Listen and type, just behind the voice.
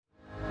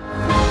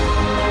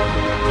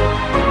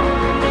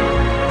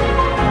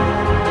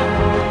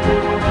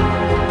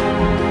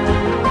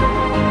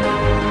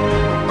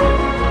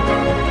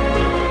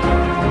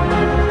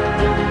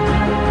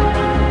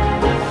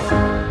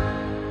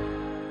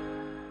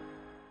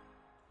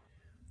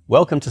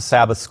Welcome to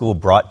Sabbath School,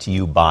 brought to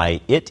you by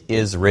It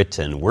Is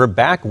Written. We're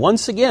back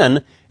once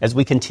again as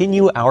we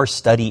continue our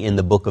study in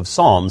the book of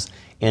Psalms,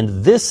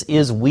 and this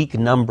is week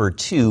number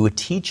 2,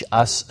 Teach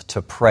Us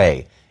to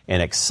Pray, an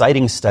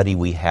exciting study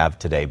we have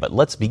today. But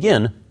let's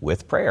begin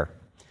with prayer.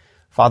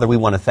 Father, we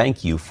want to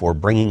thank you for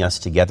bringing us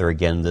together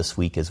again this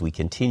week as we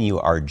continue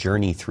our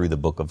journey through the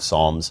book of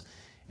Psalms.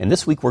 And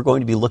this week we're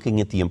going to be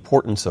looking at the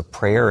importance of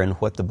prayer and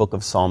what the book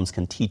of Psalms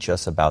can teach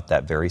us about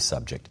that very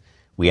subject.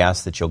 We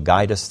ask that you'll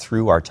guide us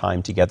through our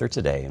time together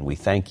today, and we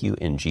thank you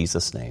in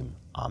Jesus' name.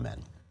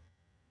 Amen.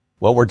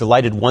 Well, we're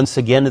delighted once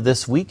again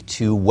this week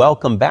to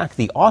welcome back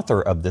the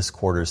author of this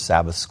quarter's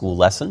Sabbath School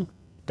lesson,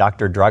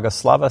 Dr.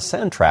 Dragoslava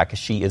Santrac.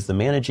 She is the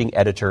managing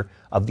editor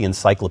of the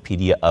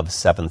Encyclopedia of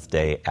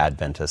Seventh-day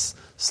Adventists.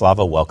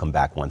 Slava, welcome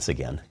back once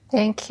again.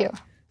 Thank you.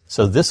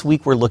 So this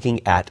week we're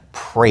looking at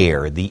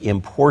prayer, the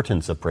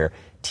importance of prayer.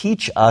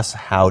 Teach us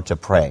how to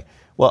pray.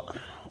 Well,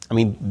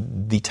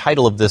 the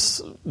title of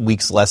this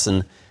week's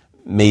lesson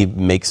may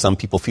make some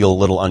people feel a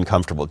little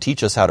uncomfortable.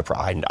 Teach us how to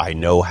pray. I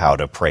know how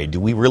to pray. Do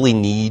we really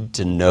need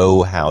to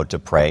know how to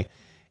pray?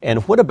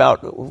 And what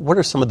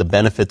are some of the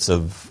benefits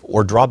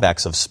or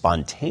drawbacks of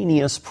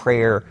spontaneous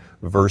prayer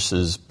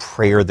versus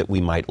prayer that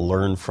we might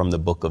learn from the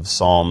book of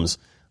Psalms?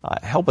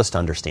 Help us to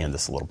understand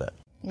this a little bit.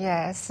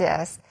 Yes.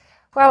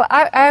 Well,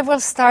 I will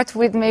start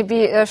with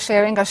maybe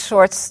sharing a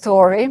short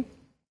story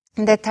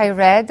that I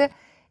read.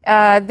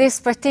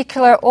 This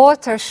particular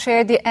author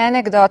shared the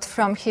anecdote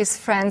from his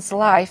friend's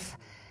life.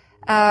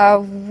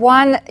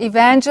 One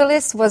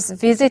evangelist was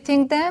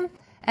visiting them,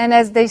 and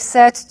as they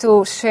sat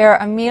to share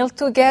a meal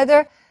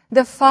together,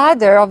 the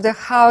father of the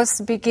house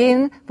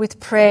began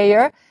with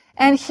prayer,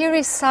 and he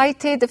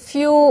recited a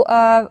few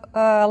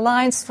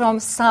lines from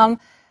Psalm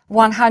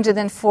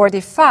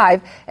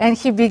 145, and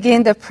he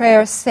began the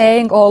prayer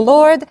saying, "O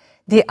Lord,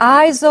 the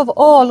eyes of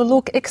all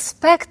look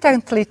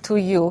expectantly to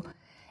you,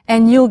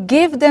 and you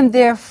give them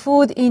their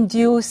food in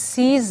due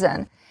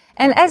season."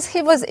 And as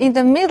he was in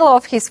the middle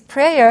of his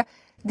prayer,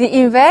 the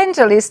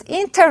evangelist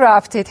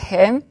interrupted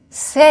him,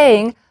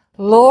 saying,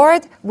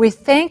 "Lord, we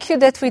thank you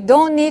that we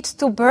don't need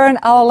to burn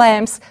our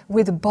lamps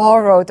with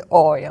borrowed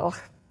oil."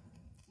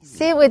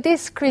 See, with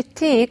this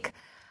critique,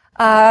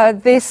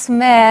 this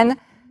man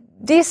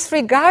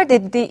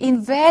disregarded the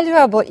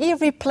invaluable,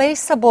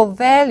 irreplaceable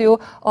value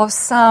of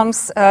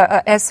Psalms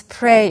as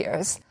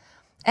prayers.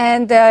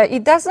 And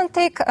it doesn't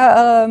take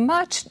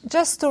much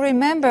just to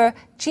remember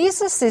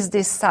Jesus'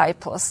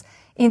 disciples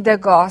in the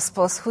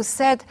Gospels who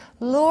said,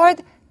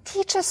 "Lord,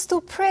 teach us to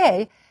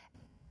pray."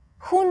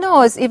 Who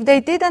knows, if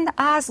they didn't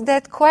ask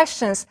that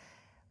questions,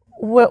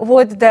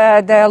 would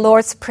the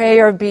Lord's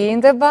Prayer be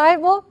in the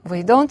Bible?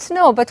 We don't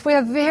know, but we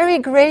are very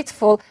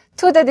grateful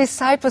to the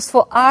disciples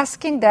for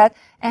asking that.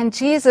 And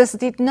Jesus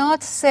did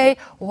not say,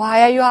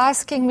 "Why are you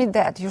asking me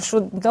that? You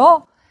should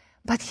know."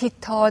 But he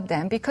taught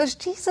them, because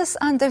Jesus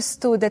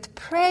understood that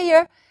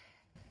prayer,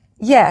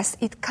 yes,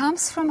 it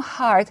comes from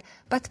heart,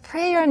 but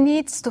prayer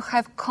needs to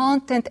have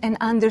content and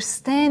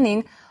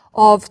understanding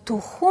of to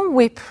whom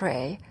we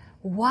pray,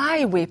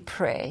 why we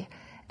pray,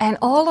 and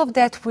all of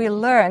that we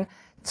learn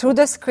through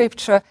the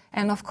Scripture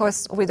and, of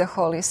course, with the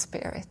Holy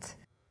Spirit.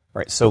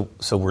 Right, so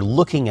we're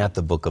looking at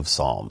the book of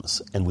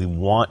Psalms, and we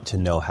want to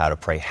know how to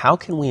pray. How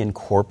can we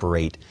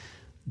incorporate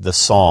the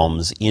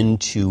Psalms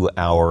into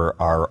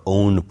our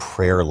own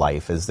prayer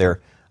life?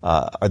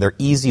 Are there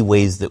easy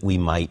ways that we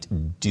might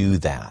do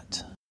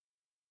that?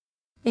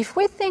 If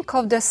we think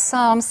of the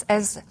Psalms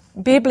as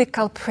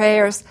biblical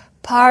prayers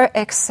par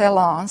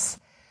excellence,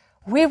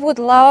 we would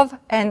love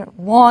and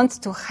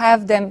want to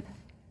have them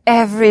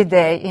every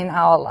day in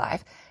our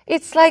life.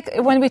 It's like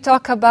when we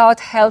talk about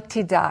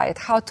healthy diet,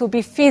 how to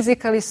be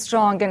physically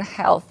strong and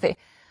healthy.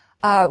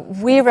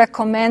 We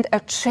recommend a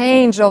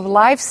change of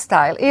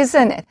lifestyle,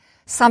 isn't it?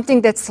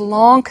 Something that's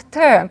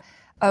long-term.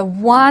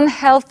 One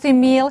healthy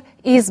meal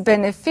is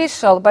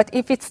beneficial, but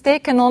if it's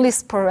taken only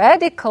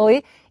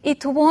sporadically,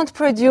 it won't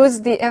produce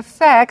the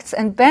effects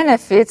and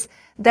benefits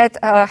that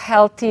a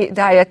healthy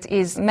diet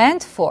is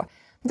meant for.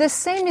 The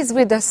same is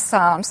with the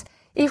Psalms.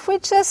 If we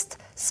just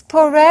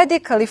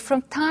sporadically,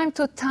 from time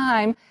to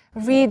time,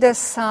 read a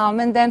psalm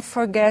and then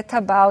forget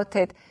about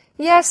it,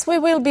 yes, we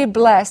will be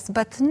blessed,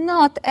 but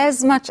not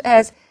as much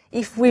as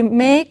if we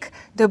make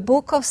the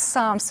book of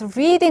Psalms,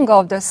 reading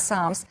of the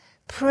Psalms,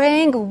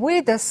 praying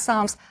with the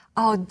Psalms,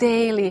 our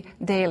daily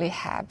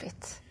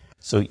habit.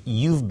 So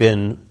you've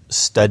been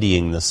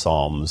studying the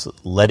Psalms,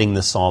 letting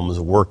the Psalms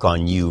work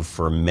on you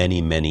for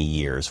many, many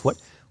years.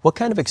 What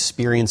kind of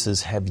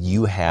experiences have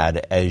you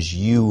had as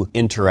you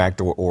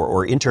interact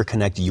or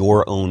interconnect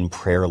your own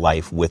prayer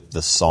life with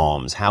the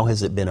Psalms? How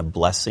has it been a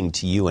blessing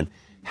to you, and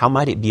how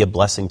might it be a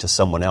blessing to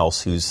someone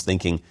else who's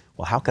thinking,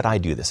 well, how could I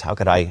do this? How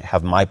could I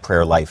have my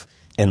prayer life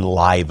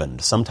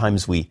enlivened?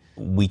 Sometimes we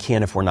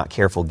can, if we're not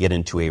careful, get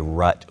into a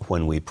rut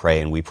when we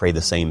pray, and we pray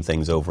the same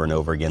things over and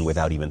over again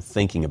without even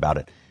thinking about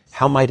it.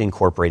 How might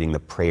incorporating the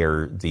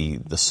prayer, the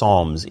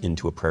Psalms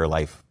into a prayer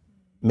life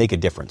make a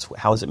difference?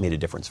 How has it made a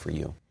difference for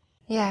you?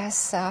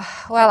 Yes.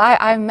 Well,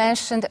 I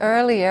mentioned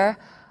earlier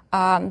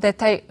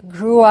that I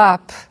grew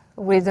up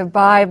with the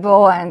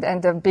Bible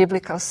and the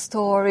biblical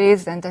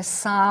stories and the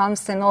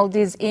Psalms and all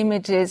these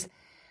images.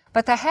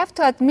 But I have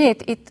to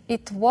admit,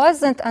 it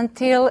wasn't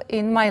until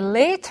in my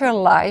later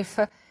life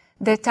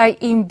that I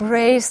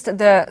embraced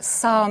the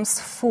Psalms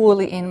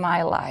fully in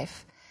my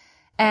life.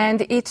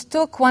 And it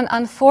took one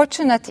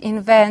unfortunate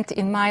event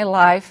in my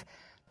life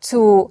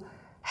to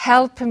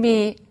help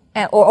me,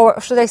 or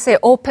should I say,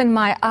 open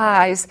my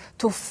eyes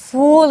to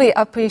fully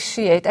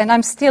appreciate, and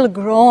I'm still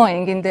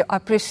growing in the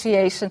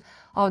appreciation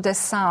of the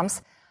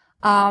Psalms.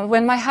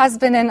 When my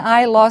husband and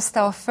I lost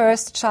our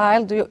first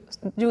child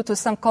due to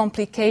some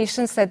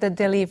complications at the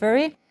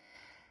delivery,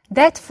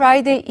 that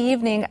Friday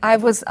evening I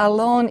was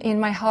alone in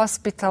my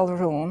hospital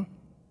room.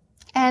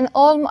 And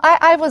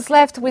I was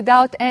left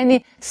without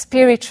any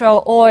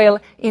spiritual oil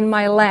in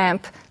my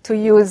lamp, to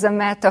use a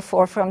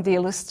metaphor from the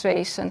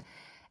illustration.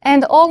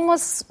 And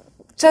almost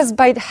just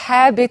by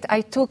habit,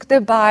 I took the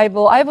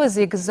Bible. I was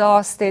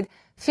exhausted,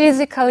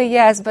 physically,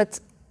 yes, but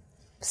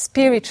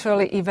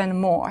spiritually even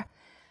more.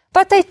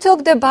 But I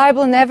took the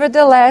Bible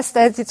nevertheless,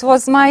 as it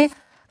was my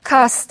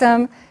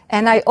custom,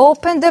 and I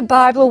opened the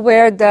Bible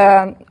where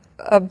the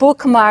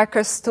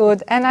bookmarker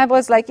stood, and I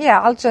was like, yeah,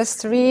 I'll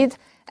just read,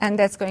 and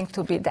that's going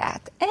to be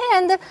that.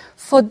 And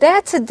for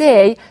that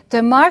day,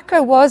 the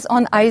marker was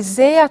on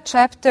Isaiah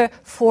chapter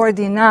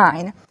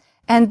 49,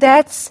 and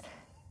that's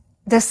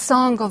the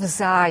Song of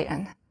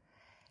Zion.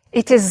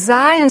 It is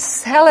Zion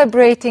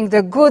celebrating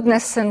the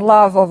goodness and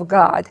love of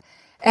God.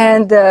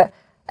 And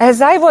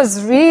as I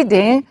was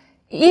reading,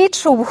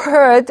 each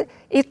word,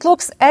 it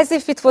looks as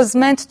if it was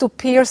meant to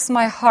pierce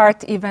my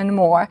heart even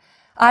more.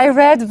 I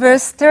read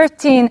verse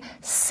 13,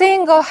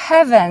 "Sing, O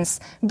heavens,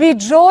 be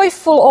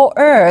joyful, O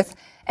earth,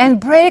 and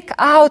break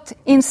out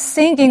in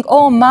singing,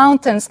 O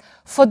mountains,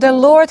 for the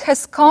Lord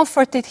has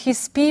comforted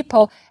his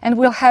people and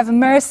will have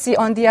mercy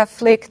on the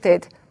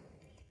afflicted."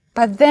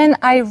 But then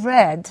I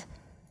read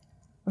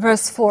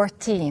verse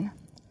 14,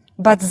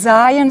 "But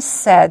Zion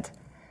said,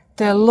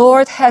 the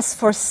Lord has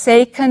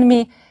forsaken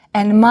me,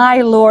 and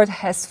my Lord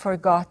has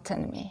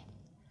forgotten me."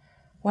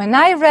 When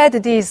I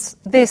read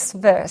this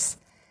verse,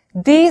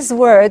 these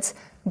words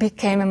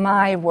became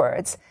my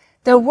words.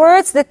 The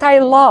words that I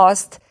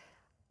lost,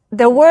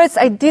 the words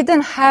I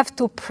didn't have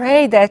to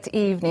pray that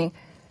evening,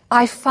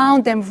 I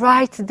found them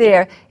right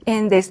there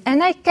in this.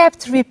 And I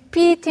kept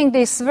repeating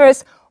this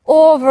verse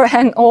over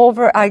and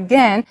over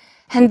again.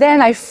 And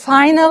then I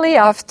finally,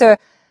 after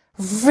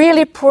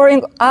really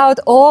pouring out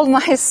all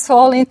my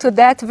soul into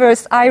that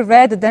verse, I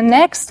read the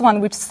next one,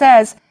 which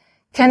says,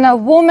 "Can a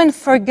woman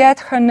forget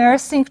her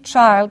nursing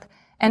child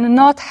and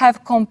not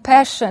have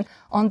compassion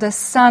on the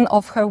son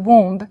of her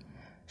womb?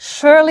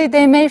 Surely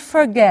they may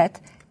forget,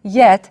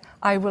 yet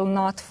I will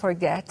not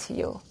forget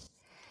you."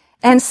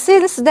 And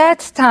since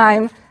that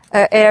time,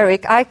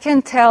 Eric, I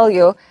can tell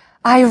you,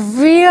 I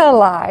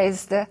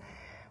realized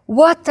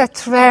what a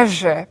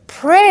treasure,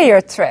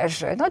 prayer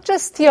treasure, not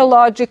just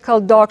theological,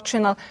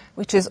 doctrinal,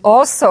 which is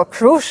also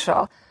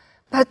crucial,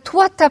 but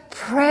what a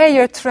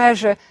prayer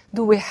treasure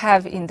do we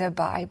have in the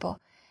Bible.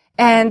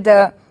 And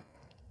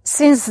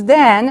since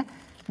then,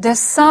 the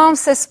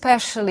Psalms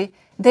especially,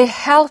 they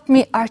help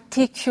me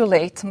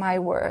articulate my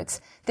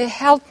words. They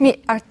help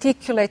me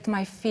articulate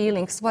my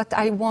feelings, what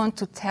I want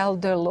to tell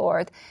the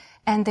Lord,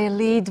 and they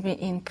lead me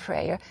in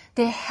prayer.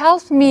 They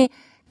help me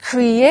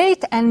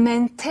create and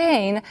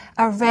maintain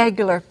a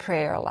regular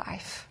prayer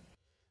life.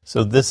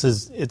 So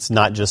it's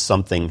not just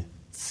something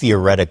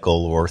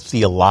theoretical or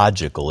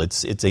theological.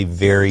 It's a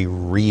very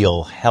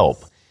real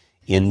help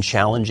in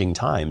challenging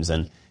times.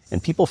 And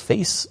people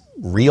face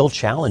real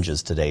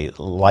challenges today.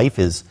 Life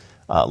is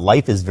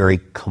very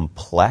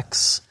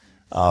complex.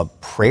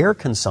 Prayer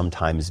can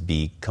sometimes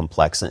be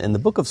complex. And in the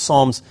book of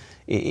Psalms,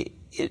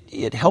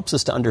 it helps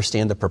us to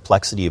understand the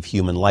perplexity of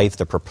human life,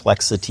 the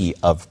perplexity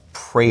of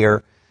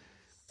prayer.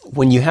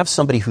 When you have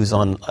somebody who's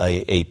on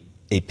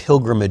a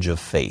pilgrimage of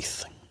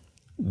faith,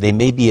 they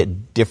may be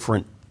at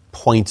different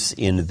points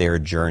in their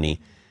journey.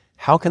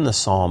 How can the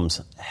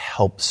Psalms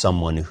help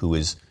someone who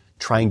is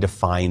trying to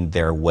find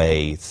their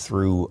way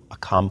through a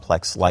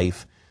complex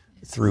life,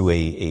 through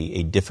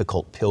a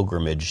difficult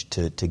pilgrimage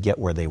to get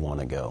where they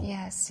want to go?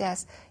 Yes.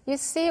 You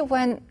see,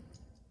 when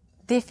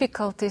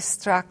difficulties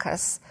struck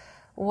us,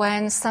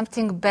 when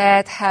something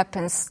bad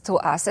happens to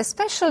us,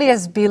 especially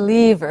as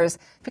believers,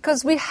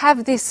 because we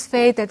have this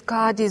faith that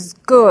God is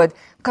good,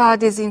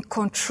 God is in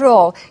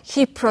control,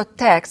 He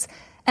protects,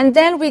 and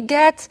then we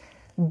get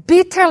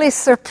bitterly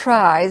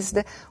surprised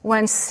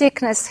when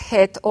sickness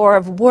hit or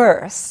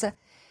worse.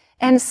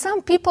 And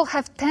some people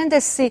have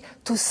tendency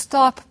to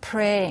stop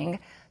praying,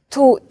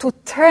 to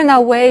turn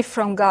away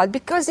from God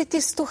because it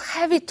is too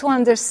heavy to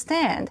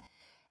understand.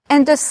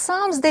 And the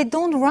Psalms, they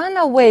don't run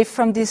away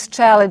from these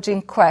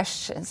challenging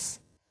questions.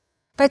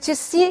 But you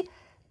see,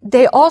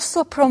 they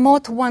also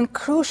promote one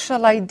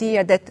crucial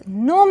idea that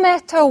no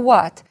matter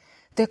what,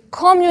 the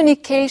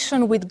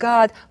communication with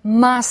God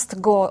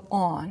must go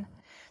on.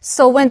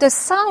 So when the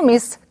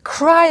psalmists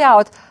cry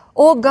out,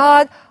 "Oh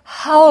God,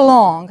 how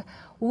long?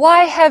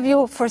 Why have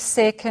you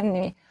forsaken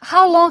me?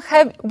 How long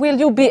will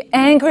you be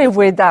angry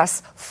with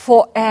us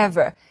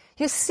forever?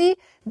 You see,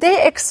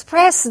 they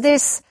express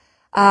this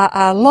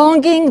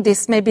longing,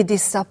 this maybe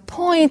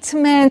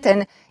disappointment,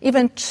 and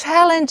even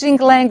challenging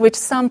language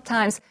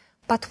sometimes.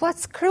 But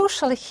what's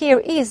crucial here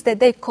is that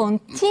they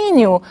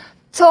continue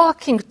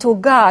talking to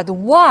God.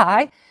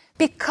 Why?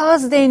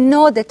 Because they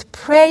know that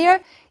prayer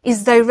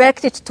is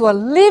directed to a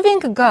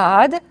living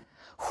God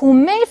who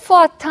may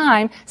for a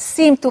time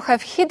seem to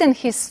have hidden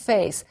his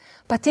face,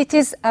 but it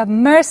is a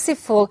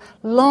merciful,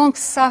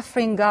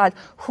 long-suffering God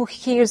who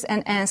hears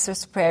and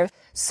answers prayer.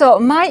 So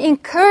my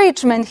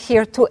encouragement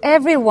here to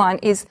everyone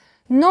is,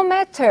 no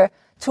matter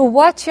to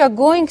what you're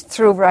going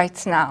through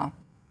right now,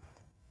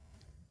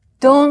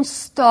 don't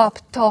stop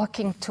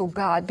talking to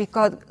God,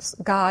 because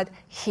God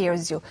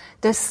hears you.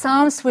 The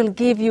Psalms will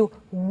give you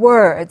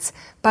words,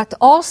 but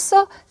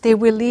also they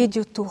will lead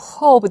you to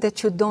hope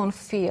that you don't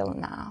feel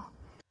now.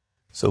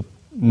 So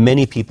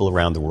many people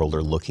around the world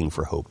are looking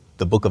for hope.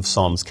 The book of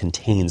Psalms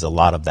contains a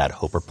lot of that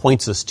hope, or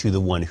points us to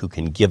the one who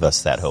can give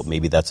us that hope.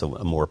 Maybe that's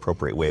a more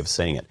appropriate way of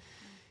saying it.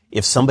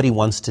 If somebody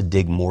wants to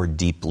dig more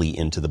deeply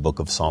into the book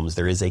of Psalms,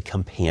 there is a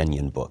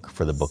companion book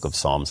for the book of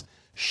Psalms.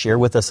 Share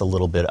with us a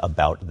little bit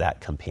about that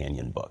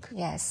companion book.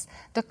 Yes,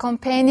 the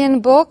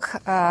companion book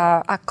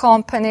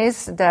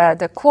accompanies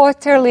the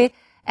quarterly,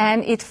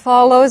 and it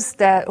follows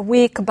the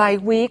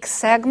week-by-week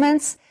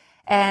segments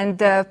and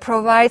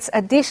provides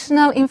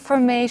additional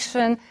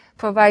information,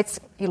 provides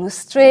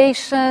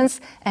illustrations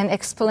and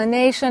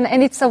explanation,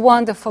 and it's a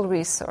wonderful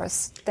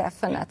resource.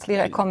 Definitely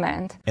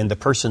recommend. And the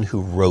person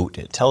who wrote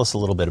it, tell us a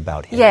little bit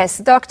about him. Yes,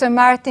 Dr.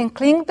 Martin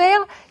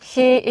Klingbeil.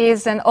 He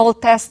is an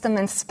Old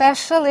Testament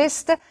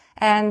specialist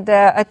and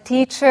a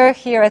teacher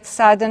here at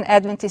Southern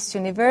Adventist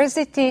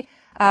University,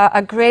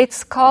 a great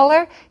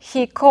scholar.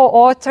 He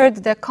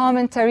co-authored the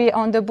commentary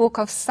on the book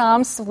of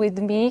Psalms with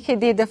me. He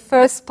did the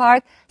first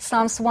part,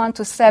 Psalms 1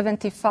 to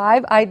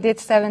 75. I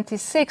did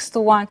 76 to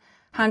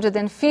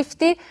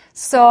 150.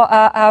 So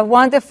a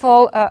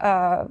wonderful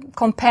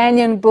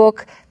companion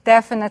book,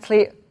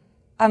 definitely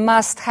a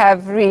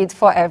must-have read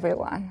for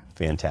everyone.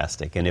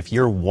 Fantastic. And if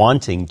you're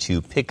wanting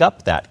to pick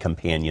up that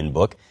companion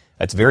book,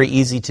 that's very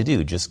easy to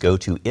do. Just go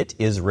to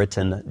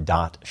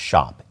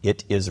itiswritten.shop,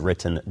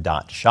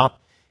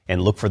 itiswritten.shop,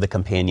 and look for the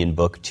companion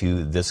book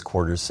to this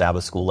quarter's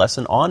Sabbath School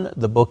lesson on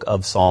the book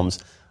of Psalms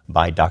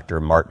by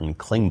Dr. Martin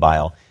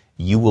Klingbeil.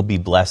 You will be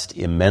blessed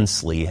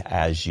immensely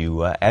as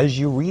you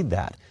read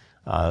that.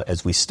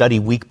 As we study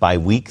week by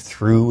week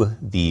through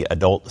the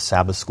Adult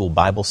Sabbath School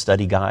Bible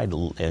Study Guide,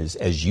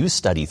 as you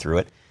study through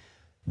it,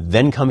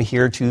 then come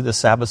here to the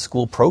Sabbath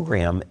School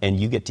program and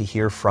you get to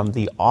hear from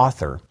the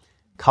author.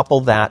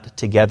 Couple that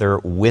together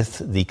with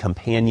the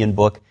companion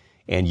book,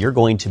 and you're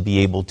going to be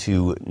able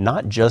to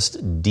not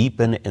just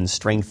deepen and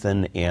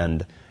strengthen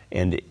and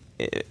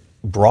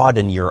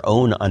broaden your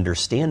own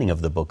understanding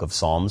of the book of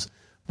Psalms,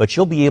 but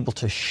you'll be able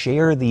to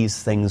share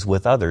these things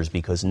with others,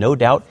 because no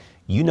doubt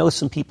you know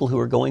some people who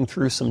are going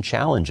through some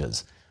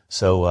challenges.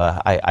 So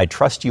I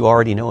trust you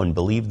already know and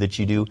believe that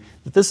you do,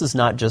 that this is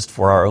not just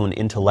for our own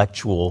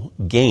intellectual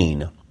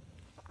gain,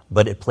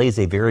 but it plays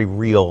a very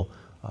real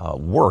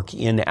work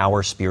in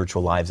our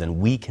spiritual lives,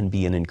 and we can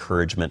be an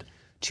encouragement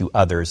to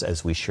others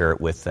as we share it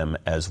with them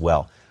as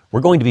well.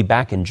 We're going to be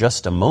back in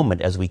just a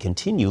moment as we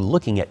continue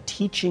looking at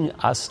teaching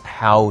us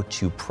how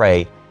to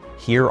pray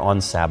here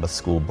on Sabbath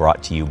School,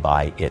 brought to you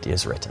by It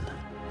Is Written.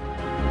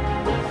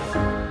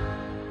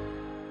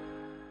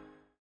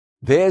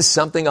 There's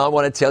something I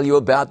want to tell you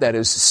about that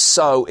is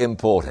so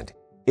important.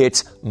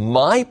 It's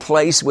My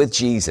Place with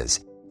Jesus.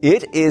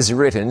 It Is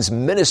Written's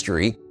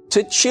ministry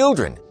to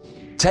children.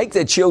 Take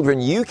the children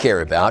you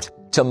care about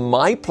to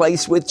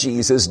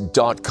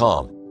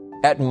myplacewithjesus.com.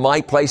 At My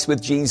Place with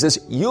Jesus,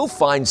 you'll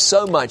find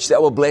so much that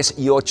will bless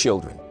your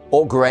children,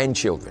 or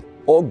grandchildren,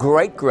 or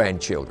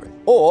great-grandchildren,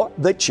 or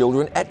the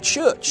children at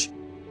church.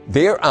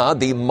 There are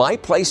the My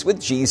Place with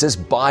Jesus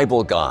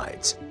Bible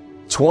Guides,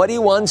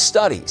 21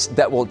 studies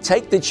that will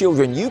take the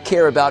children you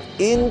care about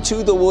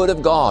into the Word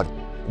of God.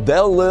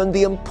 They'll learn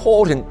the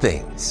important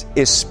things,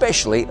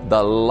 especially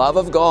the love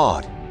of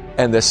God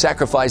and the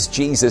sacrifice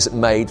Jesus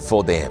made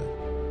for them.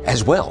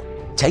 As well,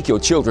 take your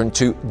children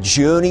to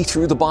Journey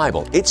Through the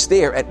Bible. It's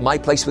there at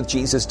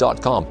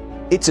myplacewithjesus.com.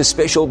 It's a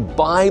special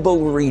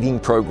Bible reading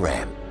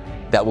program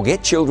that will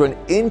get children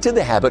into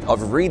the habit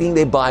of reading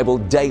their Bible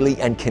daily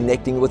and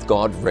connecting with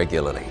God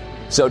regularly.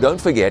 So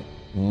don't forget,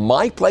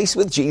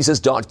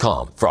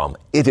 myplacewithjesus.com from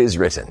It Is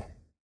Written.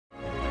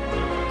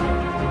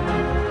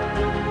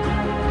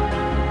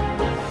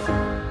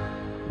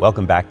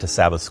 Welcome back to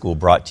Sabbath School,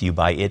 brought to you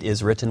by It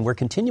Is Written. We're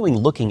continuing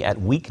looking at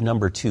week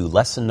number 2,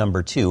 lesson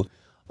number 2,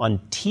 on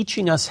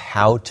teaching us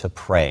how to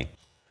pray.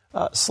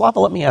 Slava,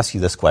 let me ask you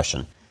this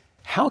question.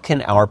 How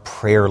can our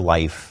prayer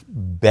life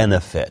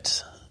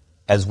benefit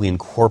as we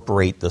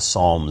incorporate the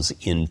Psalms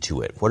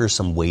into it? What are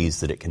some ways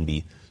that it can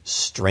be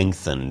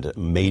strengthened,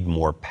 made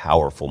more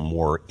powerful,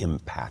 more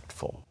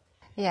impactful?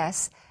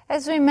 Yes.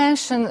 As we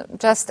mentioned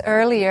just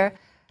earlier,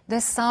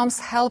 the Psalms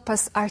help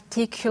us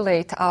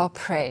articulate our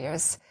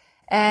prayers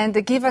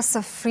and give us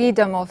a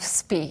freedom of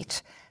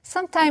speech.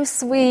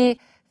 Sometimes we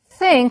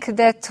think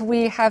that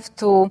we have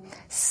to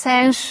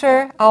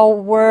censor our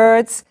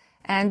words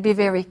and be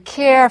very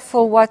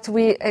careful what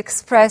we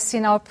express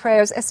in our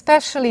prayers,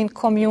 especially in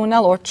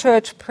communal or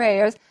church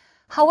prayers.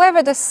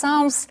 However, the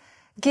Psalms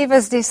give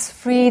us this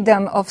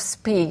freedom of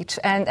speech,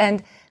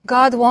 and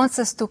God wants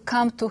us to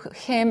come to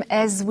Him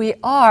as we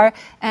are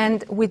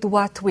and with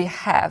what we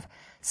have.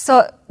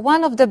 So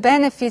one of the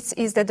benefits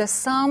is that the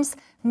Psalms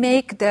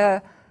make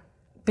the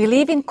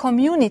believing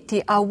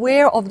community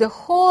aware of the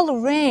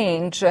whole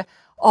range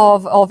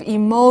of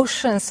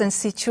emotions and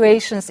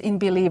situations in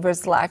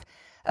believers' life.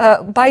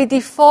 By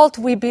default,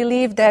 we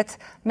believe that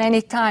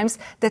many times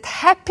that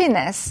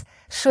happiness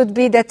should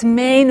be that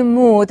main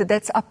mood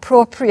that's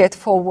appropriate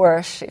for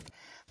worship.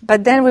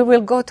 But then we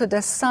will go to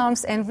the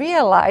Psalms and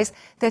realize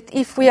that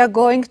if we are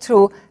going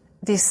through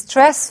these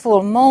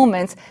stressful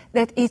moments,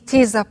 that it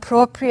is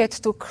appropriate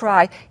to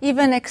cry,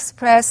 even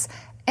express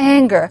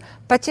anger.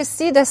 But you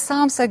see, the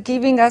Psalms are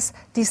giving us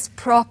these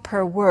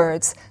proper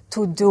words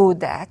to do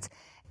that.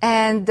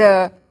 And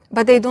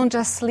but they don't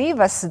just leave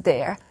us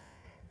there.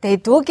 They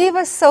do give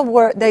us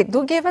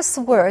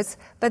words,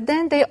 but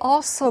then they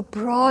also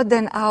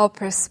broaden our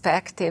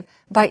perspective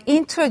by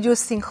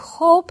introducing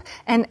hope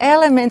and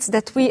elements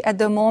that we at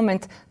the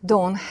moment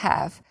don't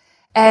have.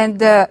 And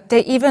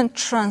they even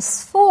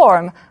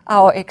transform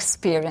our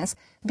experience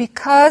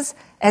because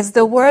as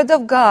the Word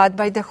of God,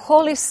 by the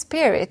Holy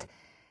Spirit,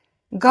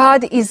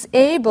 God is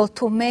able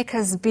to make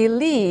us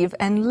believe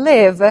and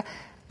live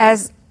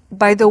as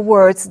by the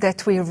words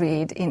that we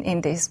read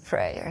in these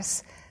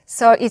prayers.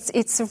 So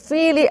it's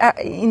really an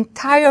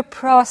entire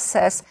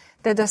process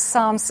that the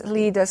Psalms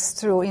lead us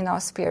through in our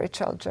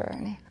spiritual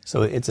journey.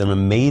 So it's an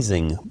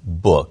amazing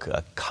book,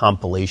 a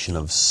compilation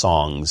of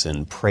songs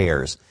and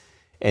prayers.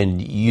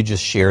 And you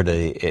just shared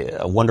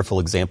a wonderful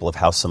example of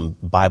how some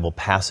Bible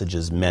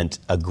passages meant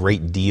a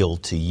great deal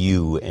to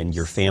you and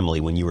your family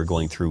when you were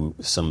going through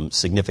some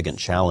significant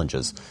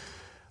challenges.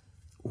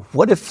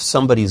 What if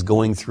somebody's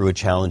going through a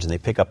challenge and they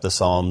pick up the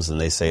Psalms and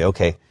they say,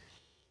 okay,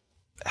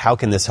 how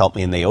can this help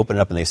me? And they open it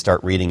up and they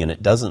start reading and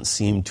it doesn't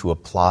seem to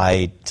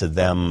apply to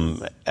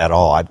them at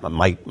all.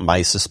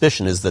 My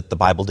suspicion is that the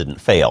Bible didn't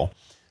fail,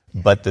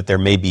 but that there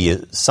may be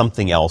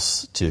something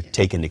else to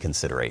take into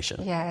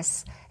consideration.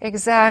 Yes,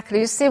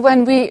 exactly. You see,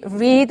 when we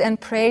read and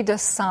pray the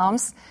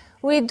Psalms,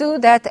 we do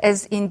that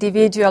as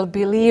individual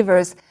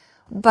believers,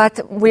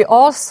 but we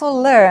also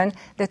learn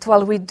that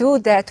while we do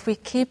that, we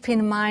keep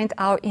in mind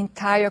our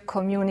entire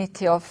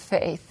community of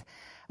faith.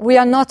 We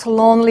are not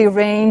lonely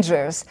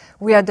rangers.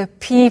 We are the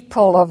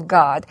people of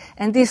God.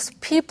 And this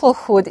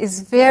peoplehood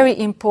is very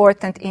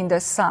important in the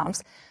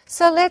Psalms.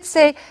 So let's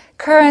say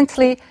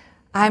currently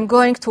I'm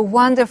going through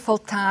wonderful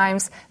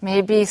times,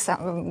 maybe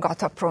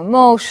got a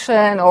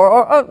promotion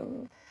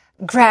or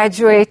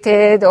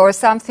graduated or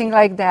something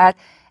like that.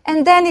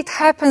 And then it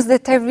happens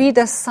that I read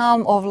a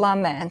Psalm of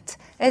Lament.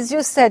 As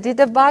you said, did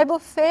the Bible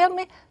fail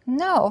me?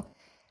 No.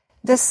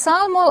 The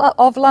Psalm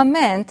of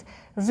Lament,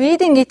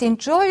 reading it in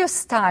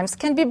joyous times,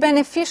 can be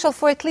beneficial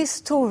for at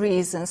least two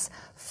reasons.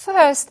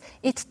 First,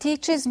 it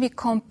teaches me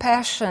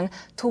compassion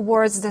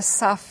towards the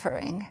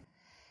suffering.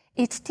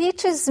 It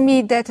teaches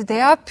me that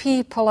there are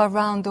people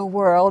around the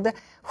world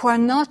who are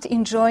not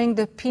enjoying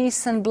the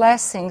peace and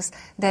blessings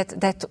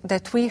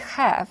that we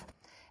have.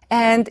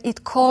 And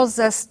it calls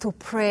us to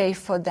pray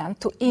for them,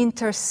 to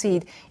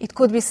intercede. It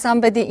could be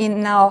somebody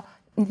in our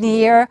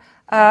near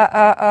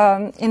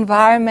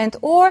environment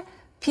or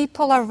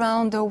people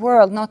around the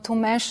world, not to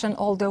mention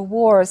all the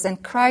wars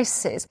and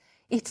crises.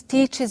 It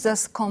teaches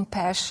us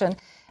compassion.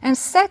 And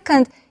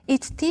second,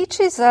 it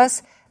teaches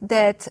us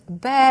that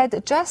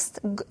bad, just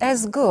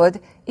as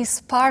good,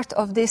 is part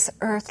of this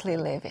earthly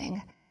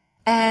living.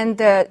 And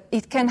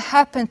it can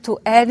happen to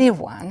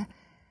anyone,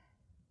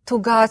 to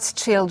God's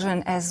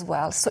children as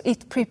well. So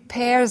it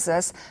prepares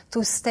us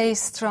to stay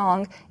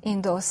strong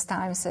in those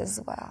times as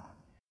well.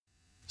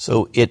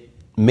 So it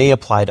may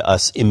apply to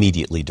us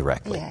immediately,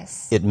 directly.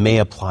 Yes. It may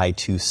apply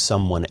to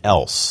someone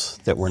else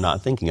that we're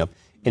not thinking of.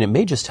 And it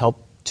may just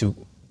help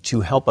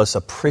to help us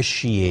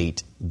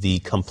appreciate the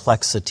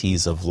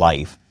complexities of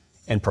life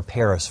and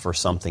prepare us for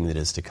something that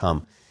is to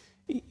come.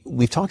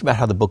 We've talked about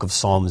how the book of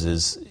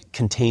Psalms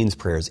contains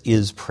prayers,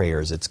 is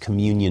prayers. It's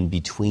communion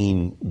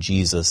between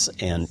Jesus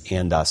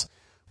and us.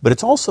 But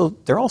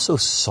they're also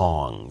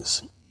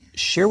songs.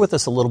 Share with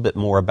us a little bit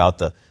more about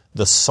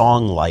the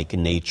song-like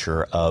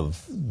nature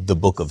of the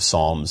book of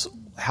Psalms.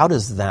 How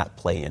does that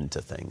play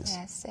into things?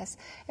 Yes.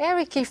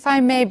 Eric, if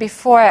I may,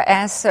 before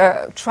I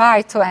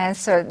try to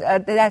answer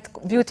that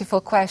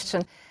beautiful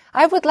question,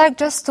 I would like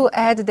just to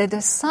add that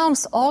the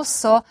Psalms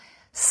also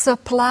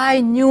supply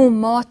new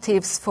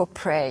motives for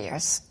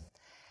prayers.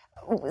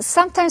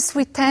 Sometimes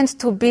we tend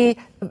to be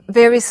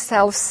very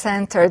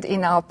self-centered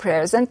in our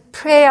prayers and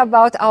pray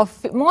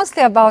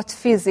mostly about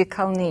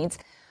physical needs.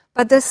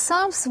 But the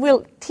Psalms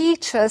will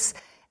teach us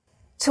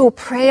to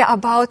pray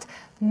about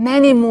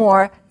many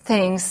more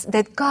things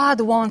that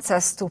God wants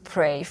us to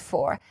pray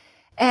for.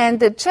 And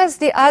just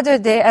the other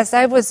day, as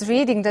I was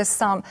reading the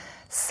Psalm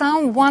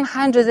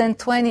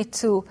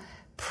 122,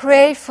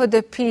 pray for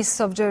the peace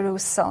of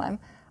Jerusalem,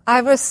 I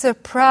was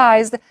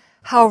surprised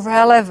how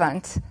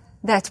relevant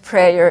that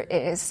prayer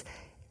is.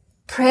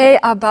 Pray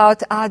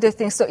about other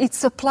things. So it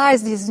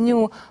supplies these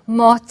new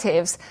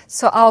motives.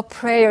 So our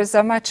prayers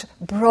are much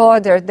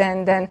broader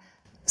than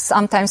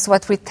sometimes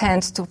what we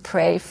tend to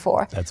pray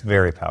for. That's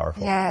very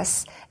powerful.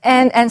 Yes.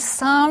 And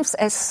Psalms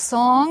as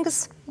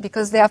songs,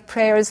 because they are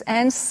prayers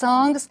and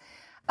songs.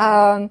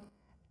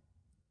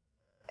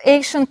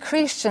 Ancient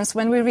Christians,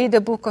 when we read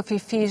the book of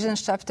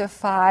Ephesians chapter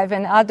 5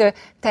 and other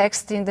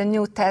texts in the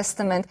New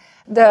Testament,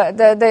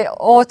 the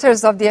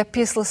authors of the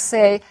epistles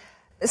say,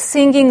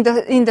 singing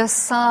in the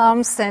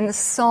psalms and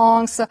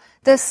songs,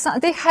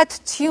 they had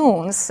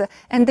tunes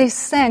and they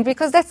sang,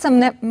 because that's a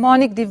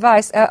mnemonic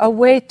device, a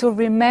way to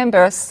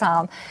remember a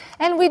psalm.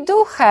 And we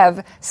do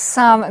have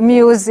some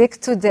music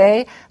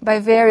today by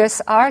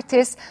various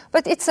artists,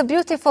 but it's a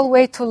beautiful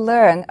way to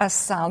learn a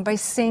psalm by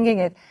singing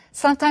it.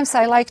 Sometimes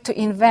I like to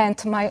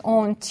invent my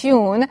own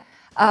tune.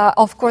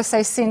 Of course,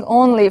 I sing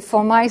only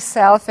for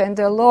myself and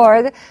the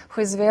Lord,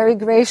 who is very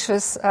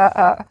gracious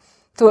to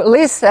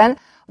listen.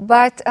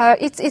 But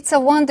it's a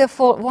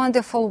wonderful,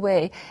 wonderful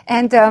way.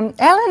 And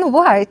Ellen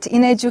White,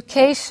 in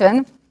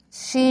Education,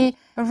 she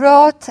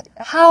wrote,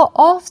 how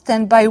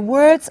often by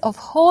words of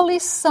holy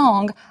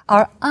song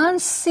are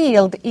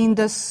unsealed in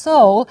the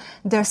soul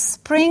the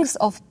springs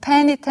of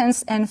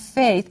penitence and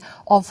faith,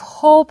 of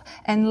hope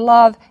and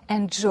love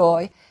and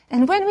joy.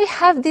 And when we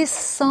have these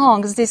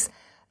songs, these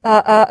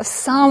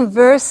psalm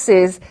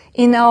verses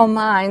in our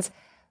minds,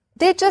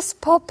 they just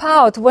pop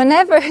out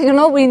whenever,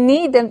 we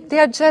need them.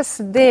 They're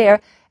just there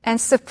and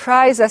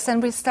surprise us,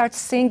 and we start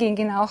singing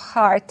in our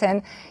heart,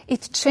 and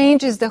it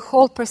changes the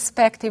whole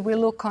perspective we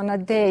look on a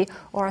day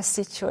or a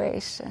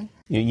situation.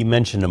 You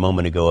mentioned a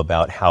moment ago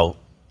about how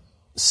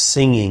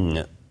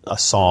singing a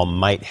psalm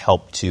might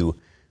help to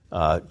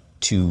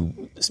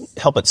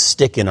help it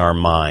stick in our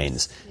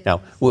minds. Now,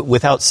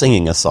 without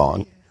singing a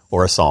song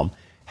or a psalm,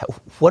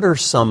 what are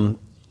some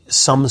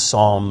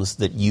psalms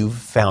that you've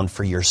found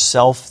for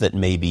yourself that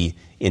maybe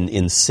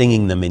in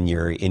singing them in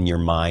your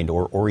mind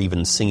or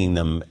even singing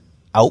them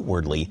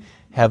outwardly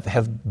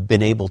have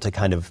been able to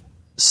kind of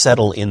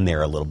settle in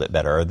there a little bit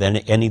better? Are there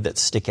any that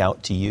stick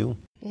out to you?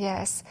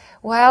 Yes.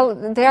 Well,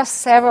 there are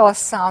several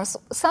psalms.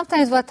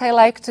 Sometimes what I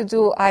like to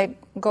do, I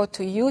go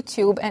to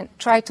YouTube and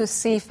try to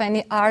see if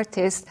any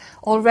artist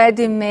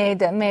already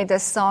made a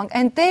song.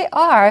 And they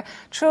are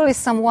truly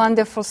some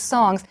wonderful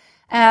songs.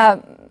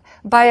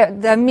 By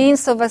the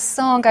means of a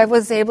song, I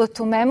was able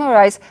to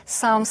memorize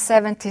Psalm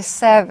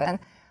 77,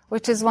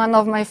 which is one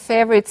of my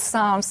favorite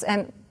psalms.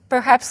 And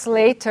perhaps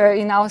later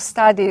in our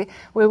study,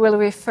 we will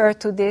refer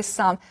to this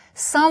psalm.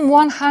 Psalm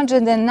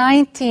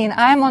 119,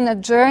 I'm on a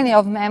journey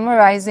of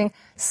memorizing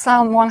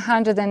Psalm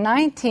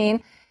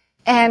 119,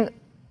 and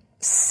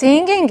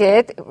singing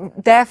it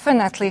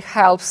definitely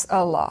helps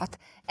a lot.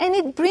 And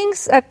it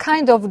brings a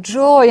kind of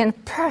joy and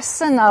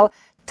personal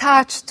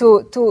touch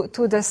to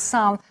the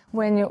psalm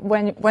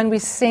when we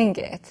sing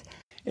it.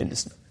 And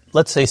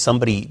let's say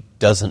somebody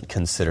doesn't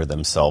consider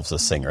themselves a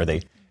singer.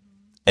 They,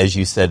 as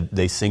you said,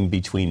 they sing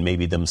between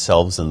maybe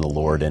themselves and the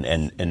Lord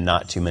and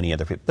not too many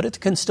other people. But it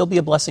can still be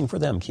a blessing for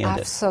them, can't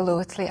it?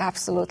 Absolutely,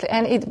 absolutely.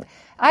 And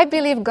I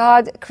believe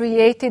God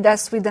created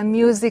us with a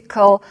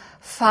musical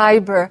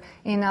fiber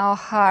in our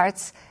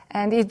hearts,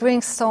 and it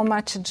brings so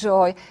much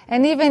joy.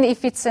 And even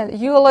if it's a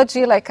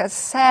eulogy, like a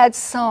sad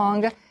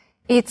song,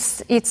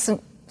 it's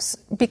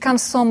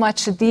becomes so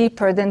much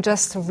deeper than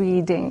just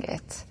reading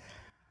it.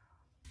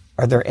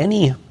 Are there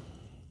any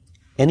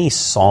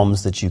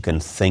psalms that you can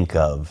think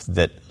of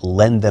that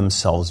lend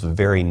themselves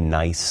very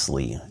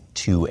nicely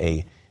to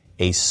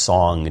a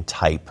song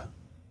type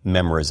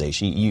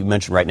memorization? You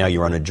mentioned right now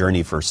you're on a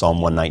journey for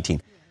Psalm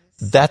 119.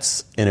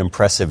 That's an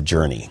impressive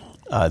journey.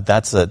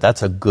 That's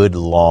a good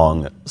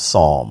long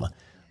psalm.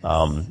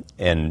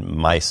 And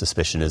my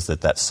suspicion is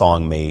that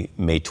song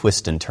may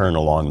twist and turn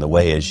along the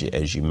way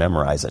as you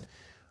memorize it.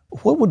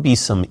 What would be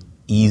some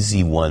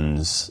easy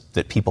ones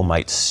that people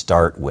might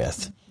start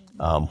with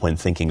when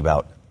thinking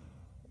about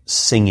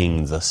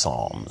singing the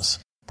Psalms?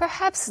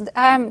 Perhaps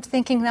I'm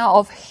thinking now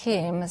of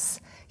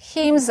hymns.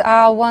 Hymns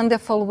are a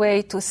wonderful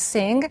way to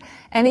sing,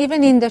 and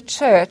even in the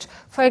church.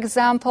 For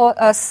example,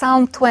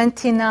 Psalm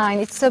 29,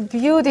 it's a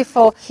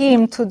beautiful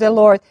hymn to the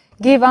Lord.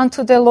 Give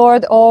unto the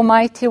Lord,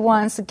 almighty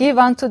ones, give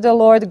unto the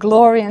Lord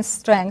glory and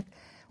strength.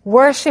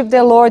 Worship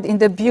the Lord in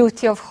the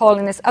beauty of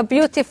holiness. A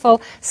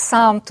beautiful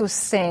psalm to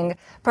sing.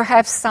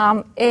 Perhaps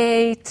Psalm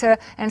 8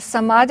 and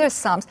some other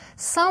psalms.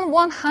 Psalm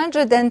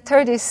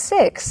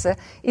 136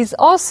 is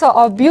also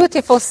a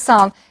beautiful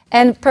psalm.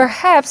 And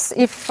perhaps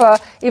if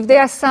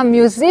there are some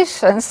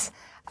musicians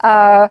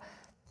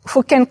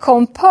who can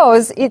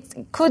compose, it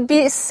could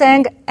be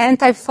sang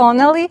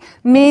antiphonally,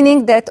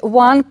 meaning that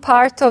one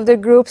part of the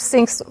group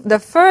sings the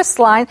first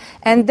line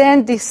and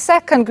then the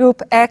second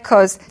group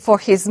echoes, for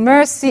his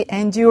mercy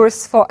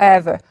endures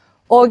forever.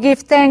 or give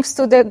thanks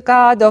to the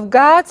God of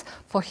gods,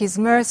 for his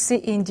mercy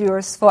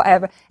endures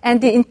forever. And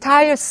the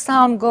entire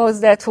psalm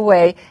goes that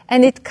way.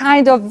 And it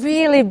kind of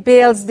really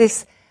builds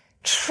this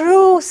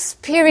true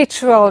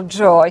spiritual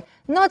joy,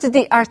 not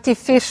the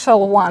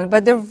artificial one,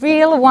 but the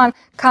real one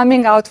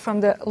coming out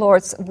from the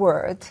Lord's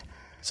word.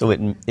 So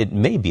it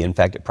may be, in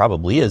fact, it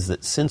probably is,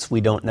 that since we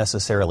don't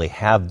necessarily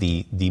have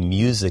the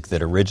music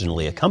that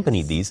originally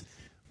accompanied these,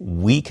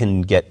 we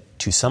can get,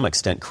 to some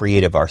extent,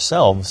 creative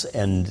ourselves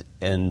and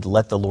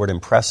let the Lord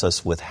impress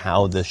us with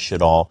how this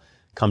should all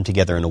come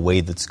together in a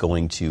way that's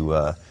going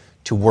to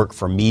work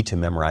for me to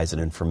memorize it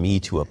and for me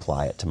to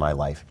apply it to my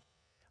life.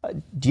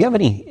 Do you have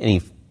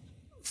any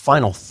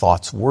final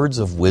thoughts, words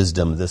of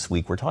wisdom this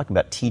week? We're talking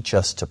about teach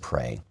us to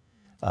pray.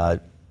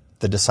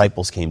 The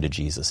disciples came to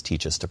Jesus,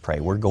 teach us to pray.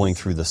 We're going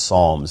through the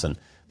Psalms, and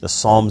the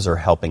Psalms are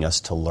helping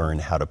us to learn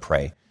how to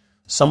pray.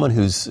 Someone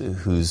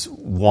who's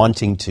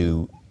wanting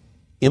to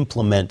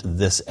implement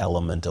this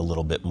element a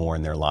little bit more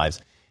in their lives,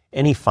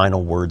 any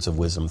final words of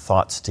wisdom,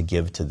 thoughts to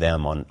give to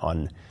them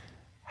on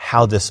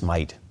how this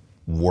might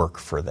work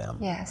for them?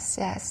 Yes.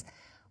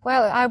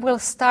 Well, I will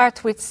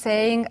start with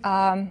saying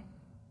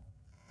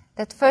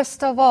that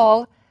first of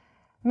all,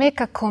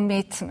 make a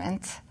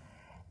commitment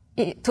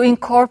to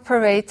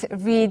incorporate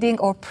reading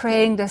or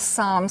praying the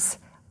Psalms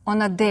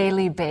on a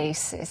daily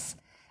basis.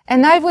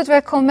 And I would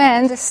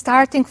recommend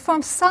starting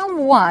from Psalm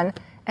 1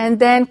 and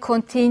then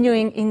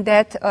continuing in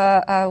that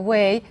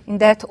way, in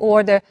that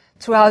order,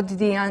 throughout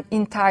the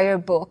entire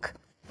book.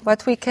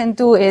 What we can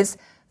do is,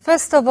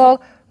 first of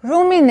all,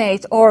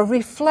 ruminate or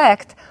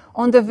reflect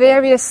on the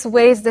various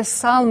ways the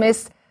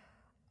psalmist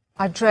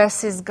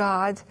addresses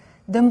God,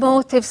 the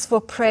motives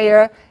for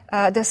prayer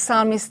the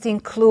psalmist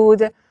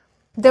include,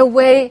 the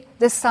way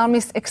the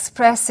psalmist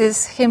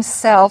expresses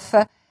himself.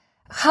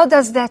 How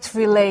does that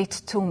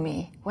relate to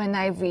me when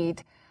I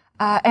read?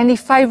 And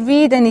if I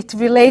read and it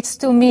relates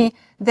to me,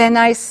 then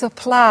I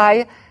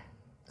supply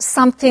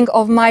something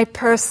of my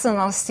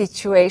personal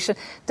situation.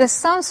 The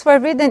Psalms were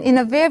written in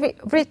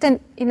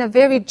a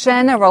very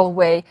general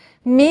way,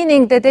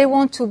 meaning that they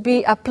want to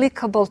be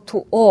applicable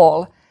to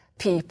all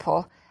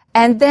people.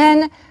 And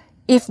then,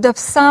 if the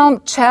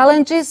psalm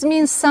challenges me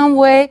in some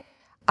way,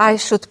 I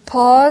should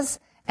pause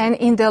and,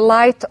 in the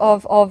light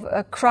of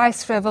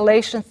Christ's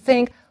revelation,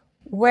 think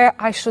where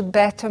I should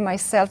better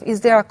myself. Is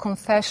there a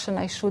confession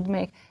I should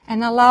make?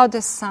 And allow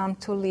the psalm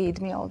to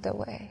lead me all the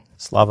way.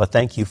 Slava,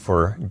 thank you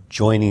for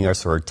joining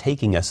us or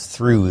taking us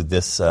through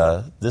this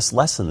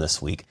lesson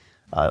this week,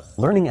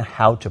 learning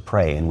how to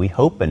pray. And we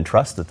hope and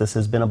trust that this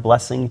has been a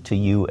blessing to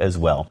you as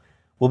well.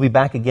 We'll be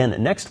back again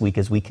next week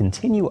as we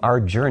continue our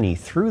journey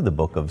through the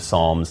book of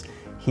Psalms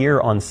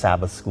here on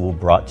Sabbath School,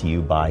 brought to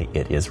you by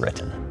It Is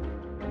Written.